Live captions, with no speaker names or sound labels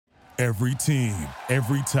Every team,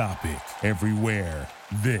 every topic, everywhere.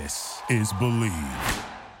 This is Believe.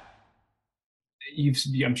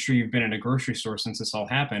 I'm sure you've been in a grocery store since this all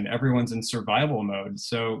happened. Everyone's in survival mode.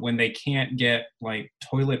 So when they can't get like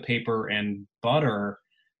toilet paper and butter,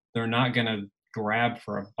 they're not going to grab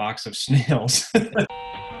for a box of snails.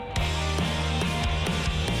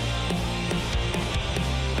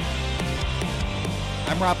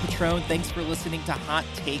 I'm Rob Petrone. Thanks for listening to Hot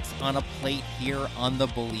Takes on a Plate here on the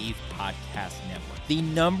Believe Podcast Network, the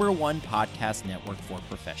 #1 podcast network for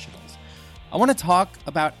professionals. I want to talk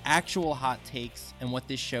about actual hot takes and what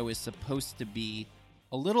this show is supposed to be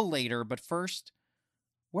a little later, but first,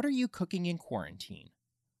 what are you cooking in quarantine?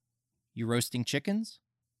 You roasting chickens?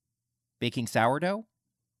 Baking sourdough?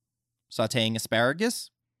 Sautéing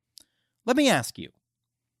asparagus? Let me ask you,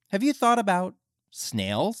 have you thought about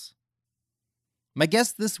snails? My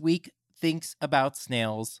guest this week thinks about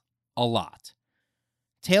snails a lot.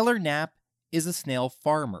 Taylor Knapp is a snail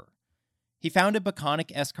farmer. He founded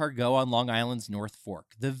Baconic Escargot on Long Island's North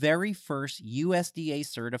Fork, the very first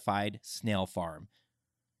USDA-certified snail farm.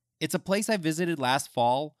 It's a place I visited last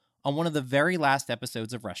fall on one of the very last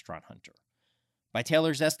episodes of Restaurant Hunter. By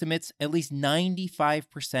Taylor's estimates, at least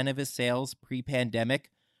 95% of his sales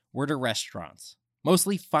pre-pandemic were to restaurants.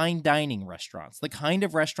 Mostly fine dining restaurants, the kind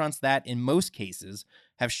of restaurants that, in most cases,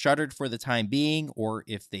 have shuttered for the time being, or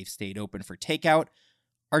if they've stayed open for takeout,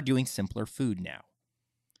 are doing simpler food now.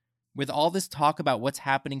 With all this talk about what's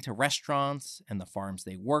happening to restaurants and the farms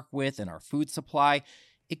they work with and our food supply,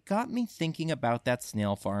 it got me thinking about that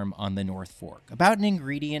snail farm on the North Fork, about an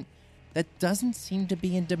ingredient that doesn't seem to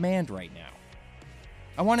be in demand right now.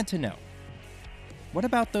 I wanted to know, what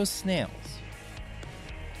about those snails?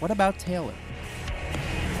 What about Taylor?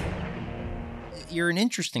 You're an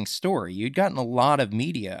interesting story. You'd gotten a lot of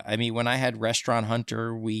media. I mean, when I had Restaurant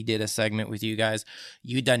Hunter, we did a segment with you guys.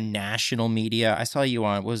 You'd done national media. I saw you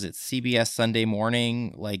on, what was it, CBS Sunday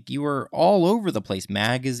Morning? Like, you were all over the place.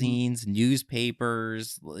 Magazines,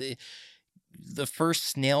 newspapers, the first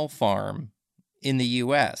snail farm in the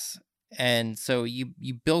U.S., and so you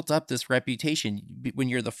built up this reputation. When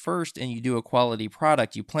you're the first and you do a quality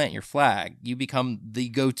product, you plant your flag. You become the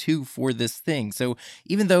go-to for this thing. So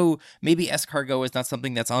even though maybe escargot is not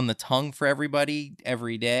something that's on the tongue for everybody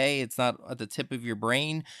every day, it's not at the tip of your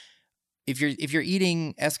brain. If you're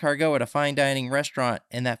eating escargot at a fine dining restaurant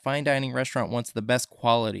and that fine dining restaurant wants the best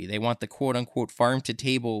quality, they want the quote unquote farm to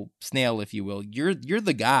table snail, if you will, you're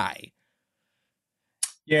the guy.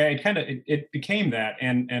 Yeah, it became that,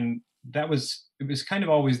 and it was kind of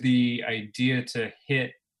always the idea to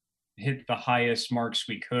hit the highest marks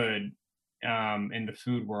we could in the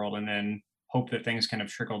food world, and then hope that things kind of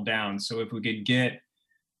trickled down. So if we could get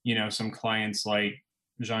some clients like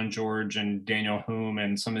Jean-Georges and Daniel Hume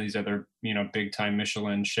and some of these other big time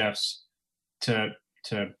Michelin chefs to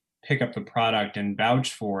pick up the product and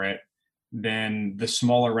vouch for it, then the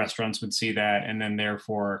smaller restaurants would see that, and then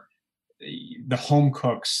therefore the home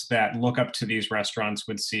cooks that look up to these restaurants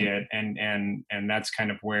would see it, and that's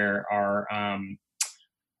kind of where our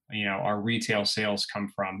our retail sales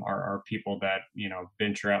come from, are people that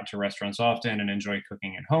venture out to restaurants often and enjoy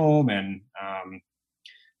cooking at home. And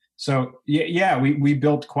so we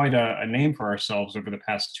built quite a name for ourselves over the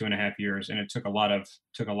past 2.5 years, and it took a lot of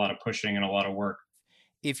pushing and a lot of work.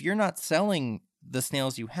 If you're not selling the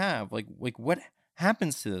snails you have, like what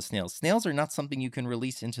happens to the snails? Snails are not something you can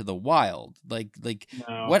release into the wild.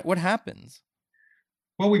 No. What happens?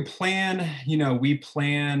 Well, we plan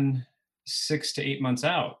 6 to 8 months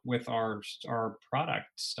out with our product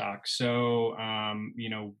stock. So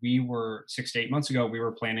we were 6 to 8 months ago, we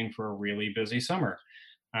were planning for a really busy summer.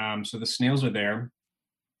 So the snails are there.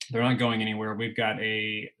 They're not going anywhere. They've got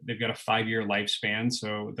a 5-year lifespan,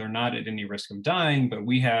 so they're not at any risk of dying, but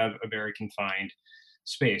we have a very confined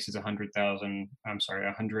space. Is 100,000. I'm sorry,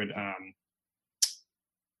 100. What am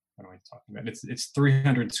I talking about? It's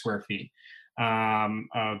 300 square feet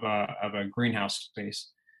of a greenhouse space.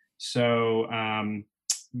 So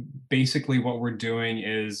basically, what we're doing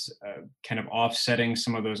is kind of offsetting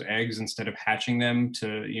some of those eggs instead of hatching them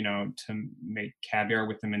to make caviar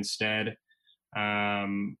with them instead.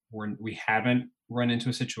 We haven't run into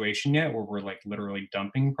a situation yet where we're like literally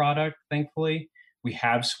dumping product, thankfully. We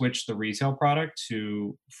have switched the retail product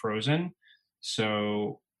to frozen.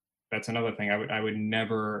 So that's another thing. I would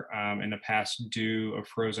never in the past do a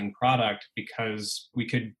frozen product, because we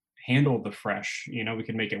could handle the fresh, we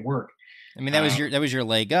could make it work. I mean, that was your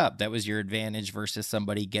leg up. That was your advantage versus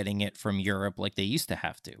somebody getting it from Europe like they used to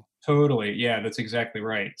have to. Totally. Yeah, that's exactly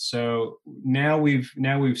right. So now we've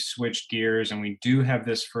switched gears, and we do have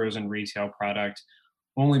this frozen retail product,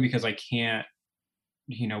 only because I can't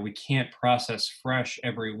we can't process fresh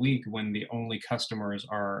every week when the only customers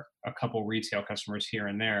are a couple retail customers here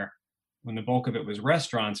and there. When the bulk of it was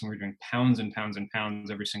restaurants and we're doing pounds and pounds and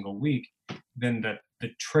pounds every single week, then the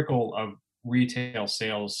trickle of retail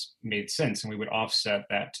sales made sense, and we would offset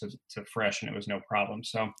that to fresh, and it was no problem.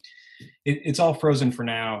 So it's all frozen for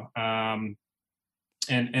now. And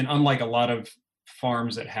unlike a lot of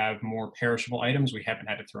farms that have more perishable items, we haven't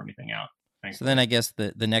had to throw anything out. So then I guess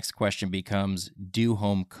the next question becomes, do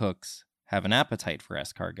home cooks have an appetite for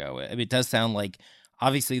escargot? I mean, it does sound like,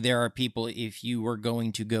 obviously, there are people, if you were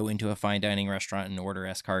going to go into a fine dining restaurant and order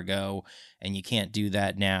escargot and you can't do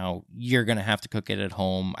that now, you're going to have to cook it at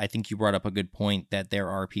home. I think you brought up a good point that there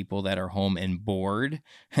are people that are home and bored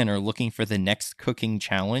and are looking for the next cooking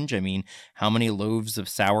challenge. I mean, how many loaves of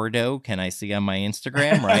sourdough can I see on my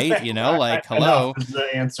Instagram, right? Like, hello. Is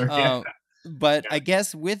the answer. Yeah. But I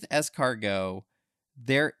guess with escargot,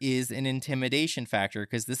 there is an intimidation factor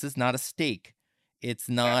because this is not a steak. It's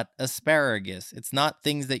not asparagus. It's not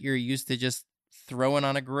things that you're used to just throwing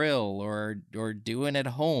on a grill or doing at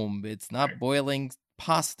home. It's not boiling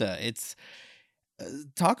pasta. It's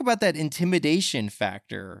talk about that intimidation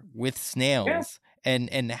factor with snails,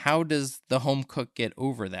 and how does the home cook get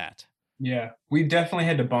over that? Yeah, we definitely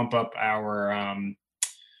had to bump up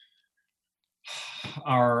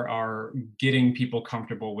our getting people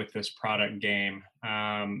comfortable with this product game.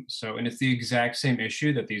 And it's the exact same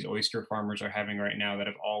issue that these oyster farmers are having right now that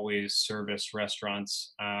have always serviced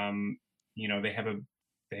restaurants. They have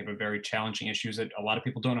a very challenging issues that a lot of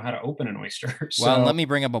people don't know how to open an oyster. Well, and let me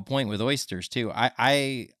bring up a point with oysters too.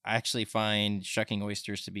 I actually find shucking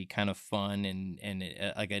oysters to be kind of fun and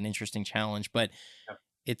like an interesting challenge, but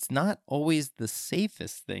it's not always the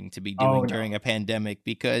safest thing to be doing during a pandemic,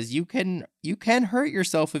 because you can hurt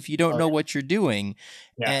yourself if you don't know what you're doing.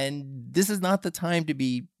 Yeah. And this is not the time to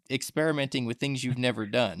be experimenting with things you've never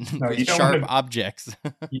done, with sharp objects.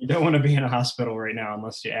 You don't want to be in a hospital right now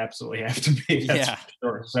unless you absolutely have to be. That's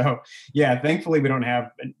for sure. So thankfully we don't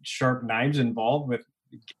have sharp knives involved with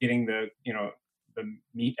getting the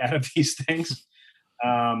meat out of these things.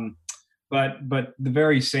 But the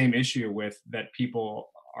very same issue with that, people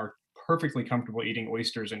are perfectly comfortable eating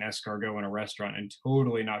oysters and escargot in a restaurant and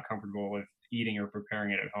totally not comfortable with eating or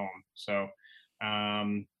preparing it at home. So,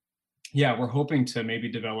 we're hoping to maybe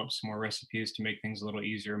develop some more recipes to make things a little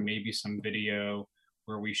easier, maybe some video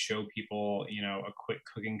where we show people, a quick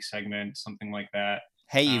cooking segment, something like that.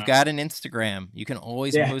 Hey, you've got an Instagram. You can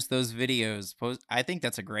always post those videos. I think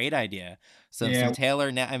that's a great idea. Some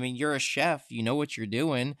Taylor, I mean, you're a chef. You know what you're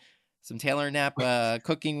doing. Some Taylor Knapp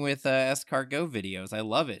cooking with escargot videos. I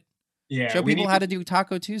love it. Yeah, show people how to do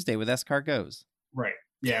Taco Tuesday with escargots. Right.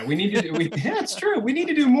 Yeah, we need to. It's true. We need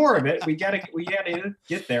to do more of it. We gotta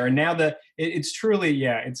get there. And now it's truly,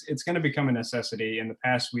 it's going to become a necessity. In the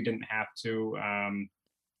past, we didn't have to,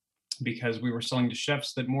 because we were selling to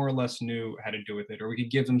chefs that more or less knew how to do with it, or we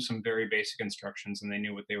could give them some very basic instructions and they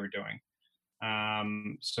knew what they were doing.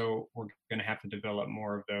 So we're going to have to develop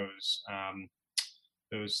more of those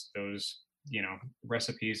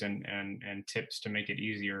recipes and tips to make it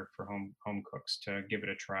easier for home cooks to give it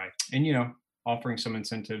a try. And offering some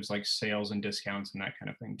incentives like sales and discounts and that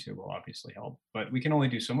kind of thing too will obviously help. But we can only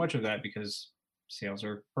do so much of that because sales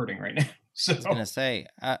are hurting right now. So I was gonna say,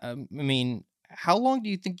 I mean, how long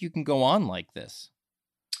do you think you can go on like this?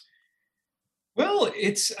 Well,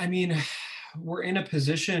 we're in a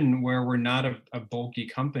position where we're not a bulky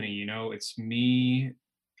company. It's me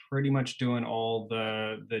pretty much doing all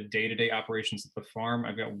the day-to-day operations at the farm.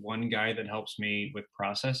 I've got one guy that helps me with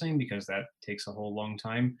processing because that takes a whole long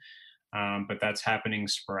time. But that's happening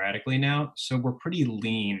sporadically now. So we're pretty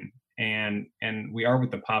lean, and we are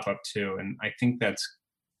with the pop-up too. And I think that's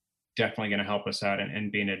definitely going to help us out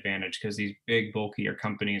and be an advantage, because these big bulkier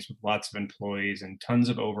companies with lots of employees and tons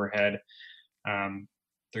of overhead,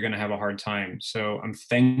 they're going to have a hard time. So I'm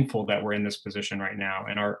thankful that we're in this position right now.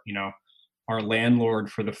 And our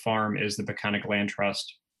landlord for the farm is the Peconic Land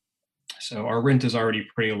Trust. So our rent is already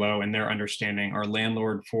pretty low, and they're understanding. Our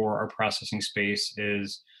landlord for our processing space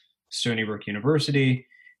is Stony Brook University,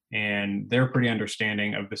 and they're pretty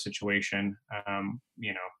understanding of the situation.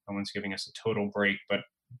 No one's giving us a total break, but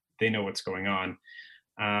they know what's going on.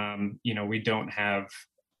 We don't have,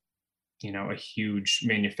 a huge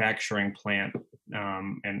manufacturing plant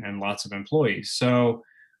and lots of employees. So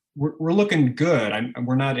we're looking good.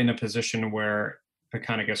 We're not in a position where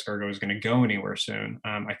Peconic escargot is going to go anywhere soon.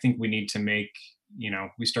 I think we need to make, we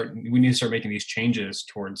need to start making these changes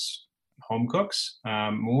towards home cooks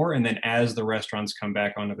more. And then as the restaurants come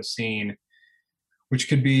back onto the scene, which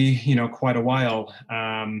could be, quite a while,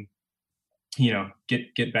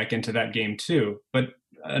 get back into that game too. But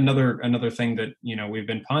another thing that we've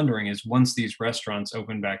been pondering is, once these restaurants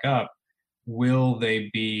open back up, will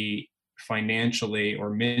they be financially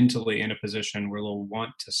or mentally in a position where they'll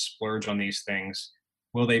want to splurge on these things?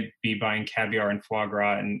 Will they be buying caviar and foie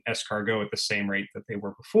gras and escargot at the same rate that they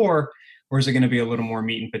were before, or is it going to be a little more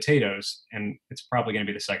meat and potatoes? And it's probably going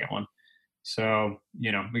to be the second one. So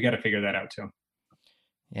we got to figure that out too.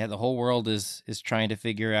 Yeah, the whole world is trying to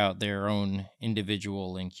figure out their own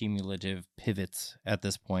individual and cumulative pivots at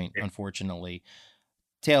this point, unfortunately.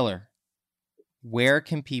 Taylor, where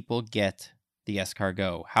can people get the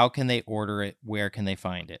escargot? How can they order it? Where can they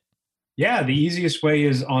find it? Yeah, the easiest way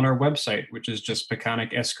is on our website, which is just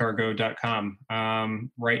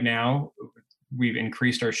pecanicescargot.com. Right now, we've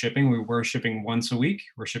increased our shipping. We were shipping once a week.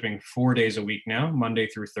 We're shipping 4 days a week now, Monday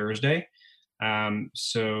through Thursday.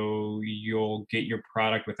 So you'll get your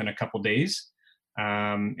product within a couple days.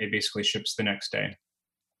 It basically ships the next day,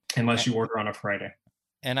 unless you order on a Friday.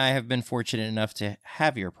 And I have been fortunate enough to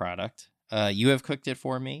have your product. You have cooked it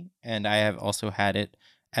for me, and I have also had it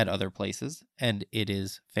at other places, and it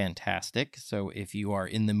is fantastic. So if you are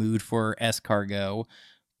in the mood for escargot,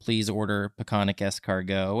 please order Pecanic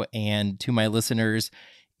Escargot. And to my listeners,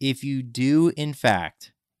 if you do, in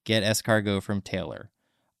fact, get escargot from Taylor,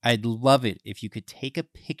 I'd love it if you could take a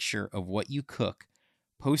picture of what you cook,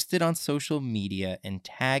 post it on social media, and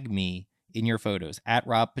tag me in your photos at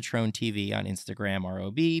Rob Petrone TV on Instagram,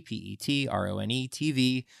 ROBPETRONE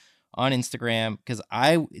TV on Instagram. Because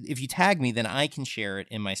if you tag me, then I can share it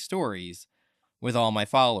in my stories with all my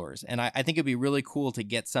followers. And I think it'd be really cool to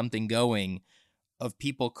get something going of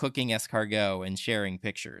people cooking escargot and sharing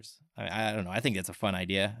pictures. I don't know. I think it's a fun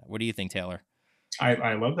idea. What do you think, Taylor?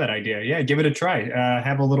 I love that idea. Yeah, give it a try.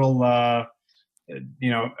 Have a little, an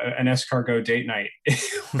escargot date night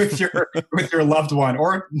with your loved one,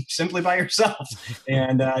 or simply by yourself,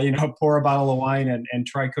 and pour a bottle of wine and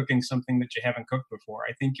try cooking something that you haven't cooked before.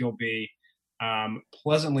 I think you'll be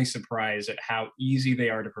pleasantly surprised at how easy they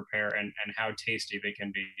are to prepare and how tasty they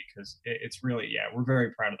can be, because it's really, we're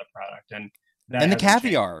very proud of the product. And the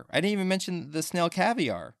caviar. I didn't even mention the snail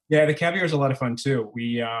caviar. Yeah, the caviar is a lot of fun too.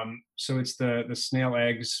 We so it's the snail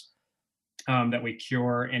eggs that we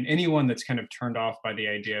cure, and anyone that's kind of turned off by the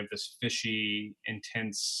idea of this fishy,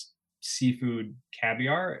 intense seafood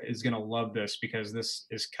caviar is going to love this, because this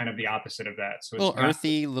is kind of the opposite of that. So it's a little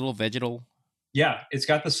earthy, little vegetal. Yeah, it's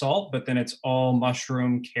got the salt, but then it's all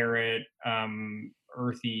mushroom, carrot,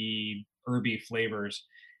 earthy, herby flavors,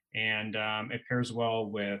 and it pairs well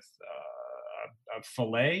with a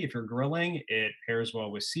fillet. If you're grilling, it pairs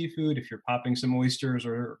well with seafood. If you're popping some oysters,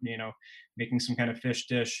 or making some kind of fish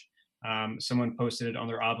dish. Someone posted it on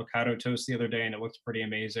their avocado toast the other day, and it looked pretty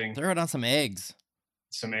amazing. Throw it on some eggs.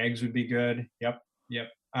 Some eggs would be good. Yep.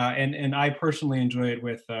 And I personally enjoy it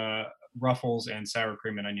with Ruffles and sour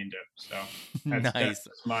cream and onion dip. So nice.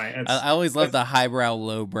 I always love the highbrow,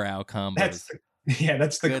 lowbrow combos.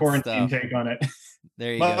 That's the quarantine take on it.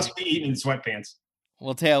 There you go. Must be eating in sweatpants.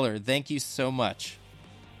 Well, Taylor, thank you so much.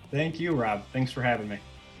 Thank you, Rob. Thanks for having me.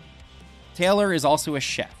 Taylor is also a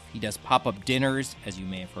chef. He does pop-up dinners, as you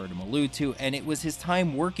may have heard him allude to, and it was his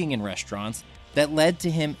time working in restaurants that led to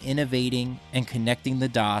him innovating and connecting the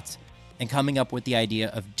dots and coming up with the idea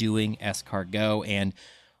of doing escargot. And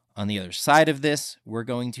on the other side of this, we're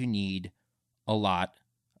going to need a lot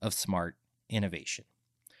of smart innovation.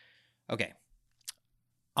 Okay.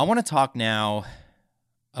 I want to talk now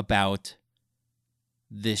about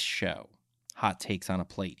this show, Hot Takes on a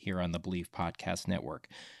Plate, here on the Believe Podcast Network.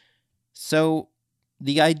 So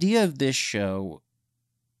the idea of this show,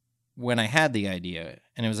 when I had the idea,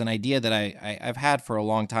 and it was an idea that I've had for a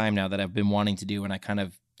long time now that I've been wanting to do, and I kind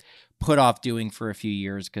of put off doing for a few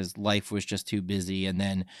years because life was just too busy. And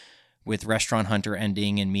then with Restaurant Hunter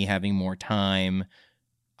ending and me having more time,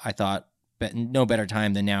 I thought, but no better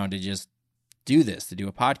time than now to just do this, to do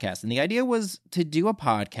a podcast. And the idea was to do a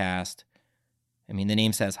podcast. I mean, the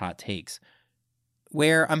name says Hot Takes,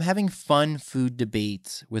 where I'm having fun food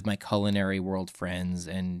debates with my culinary world friends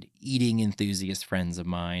and eating enthusiast friends of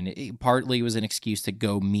mine. It partly was an excuse to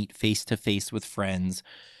go meet face-to-face with friends.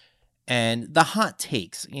 And the hot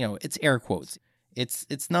takes, it's air quotes.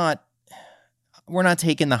 It's not, we're not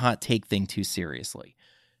taking the hot take thing too seriously.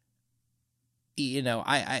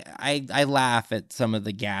 I laugh at some of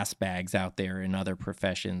the gas bags out there in other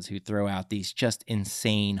professions who throw out these just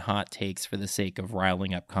insane hot takes for the sake of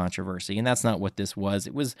riling up controversy. And that's not what this was.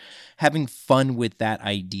 It was having fun with that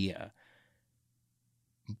idea.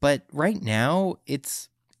 But right now, it's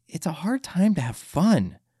a hard time to have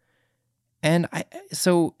fun. And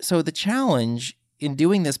so the challenge in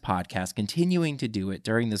doing this podcast, continuing to do it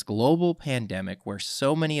during this global pandemic where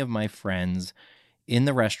so many of my friends in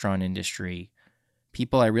the restaurant industry,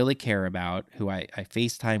 people I really care about, who I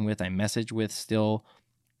FaceTime with, I message with still,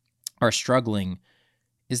 are struggling,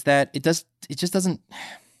 is that it just doesn't.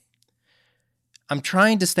 I'm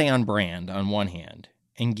trying to stay on brand on one hand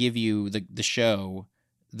and give you the show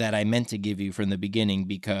that I meant to give you from the beginning,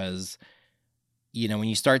 because, you know, when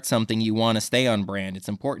you start something, you want to stay on brand. It's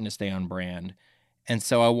important to stay on brand. And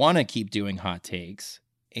so I want to keep doing hot takes,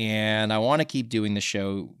 and I want to keep doing the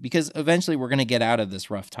show because eventually we're going to get out of this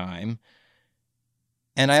rough time.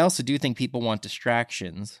 And I also do think people want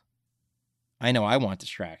distractions. I know I want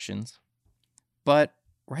distractions, but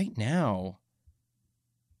right now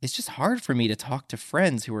it's just hard for me to talk to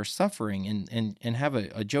friends who are suffering and have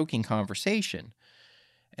a joking conversation.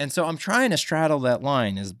 And so I'm trying to straddle that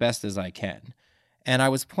line as best as I can. And I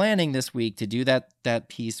was planning this week to do that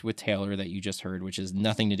piece with Taylor that you just heard, which is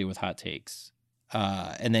nothing to do with hot takes,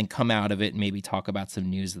 and then come out of it and maybe talk about some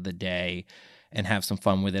news of the day and have some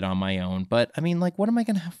fun with it on my own. But I mean, like, what am I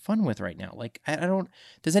going to have fun with right now? Like, I don't,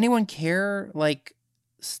 does anyone care? Like,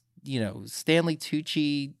 you know, Stanley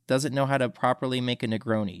Tucci doesn't know how to properly make a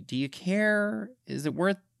Negroni. Do you care? Is it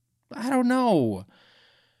worth, I don't know.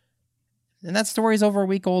 And that story's over a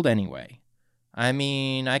week old anyway. I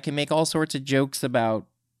mean, I can make all sorts of jokes about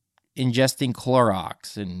ingesting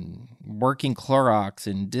Clorox and working Clorox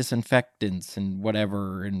and disinfectants and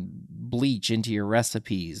whatever and bleach into your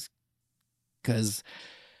recipes. Because,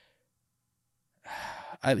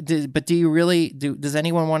 but do you really, does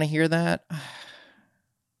anyone want to hear that?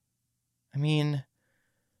 I mean,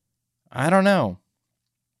 I don't know.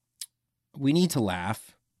 We need to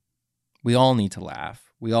laugh. We all need to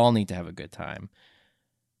laugh. We all need to have a good time.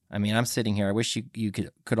 I mean, I'm sitting here. I wish you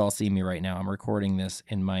could all see me right now. I'm recording this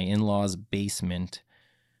in my in-laws' basement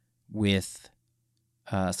with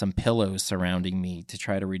some pillows surrounding me to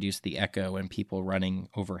try to reduce the echo and people running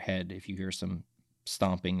overhead. If you hear some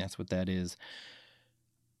stomping, that's what that is.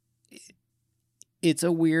 It's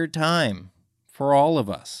a weird time for all of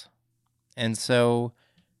us. And so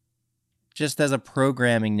just as a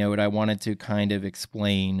programming note, I wanted to kind of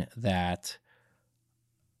explain that,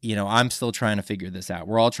 you know, I'm still trying to figure this out.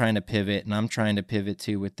 We're all trying to pivot, and I'm trying to pivot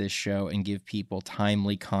too with this show and give people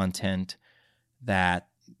timely content that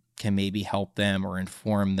can maybe help them or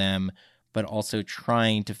inform them, but also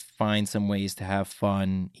trying to find some ways to have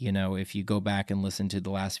fun. You know, if you go back and listen to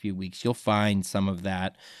the last few weeks, you'll find some of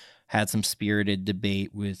that. Had some spirited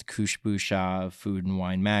debate with Kush Busha of Food and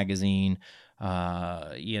Wine Magazine.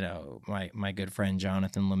 You know, my good friend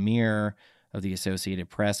Jonathan Lemire of the Associated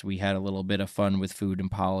Press. We had a little bit of fun with food and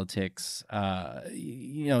politics.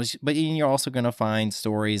 You know, but you're also going to find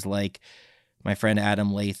stories like my friend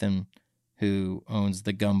Adam Latham, who owns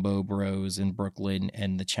the Gumbo Bros in Brooklyn,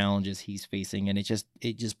 and the challenges he's facing. And it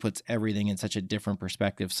just puts everything in such a different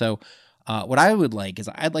perspective. So what I would like is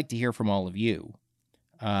I'd like to hear from all of you.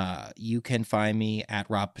 You can find me at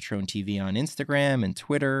Rob Petrone TV on Instagram and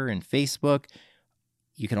Twitter and Facebook.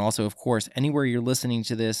 You can also, of course, anywhere you're listening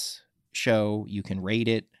to this show, you can rate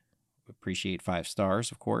it. Appreciate 5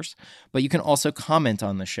 stars, of course. But you can also comment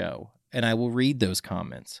on the show, and I will read those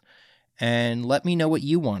comments. And let me know what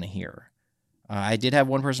you want to hear. I did have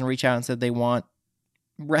one person reach out and said they want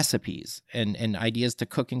recipes and ideas to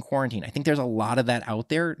cook in quarantine. I think there's a lot of that out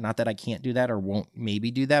there. Not that I can't do that or won't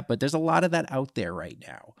maybe do that, but there's a lot of that out there right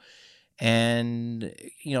now. And,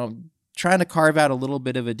 you know, trying to carve out a little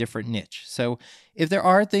bit of a different niche. So if there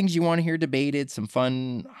are things you want to hear debated, some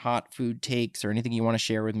fun, hot food takes, or anything you want to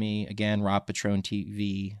share with me, again, Rob Petrone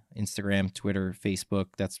TV, Instagram, Twitter, Facebook.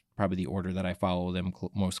 That's probably the order that I follow them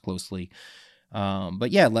most closely.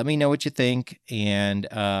 But yeah, let me know what you think. And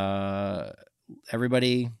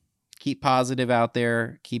everybody keep positive out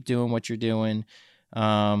there. Keep doing what you're doing.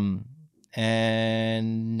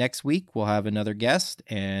 And next week we'll have another guest,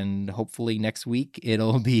 and hopefully next week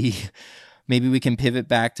it'll be, maybe we can pivot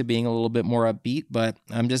back to being a little bit more upbeat, but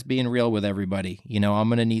I'm just being real with everybody. You know, I'm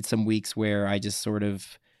going to need some weeks where I just sort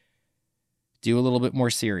of do a little bit more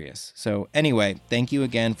serious. So anyway, thank you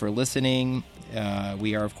again for listening.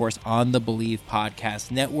 We are, of course, on the Believe Podcast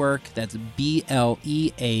Network. That's BLEAV.com.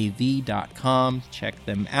 Check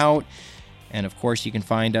them out. And of course, you can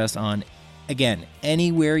find us on, again,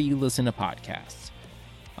 anywhere you listen to podcasts.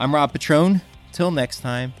 I'm Rob Petrone. Till next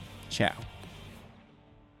time, ciao.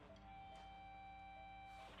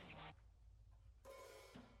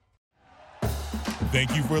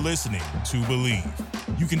 Thank you for listening to Believe.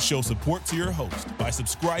 You can show support to your host by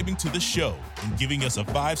subscribing to the show and giving us a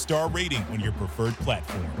 5-star rating on your preferred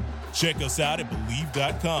platform. Check us out at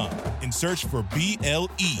Believe.com and search for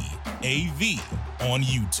BLEAV on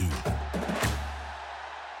YouTube.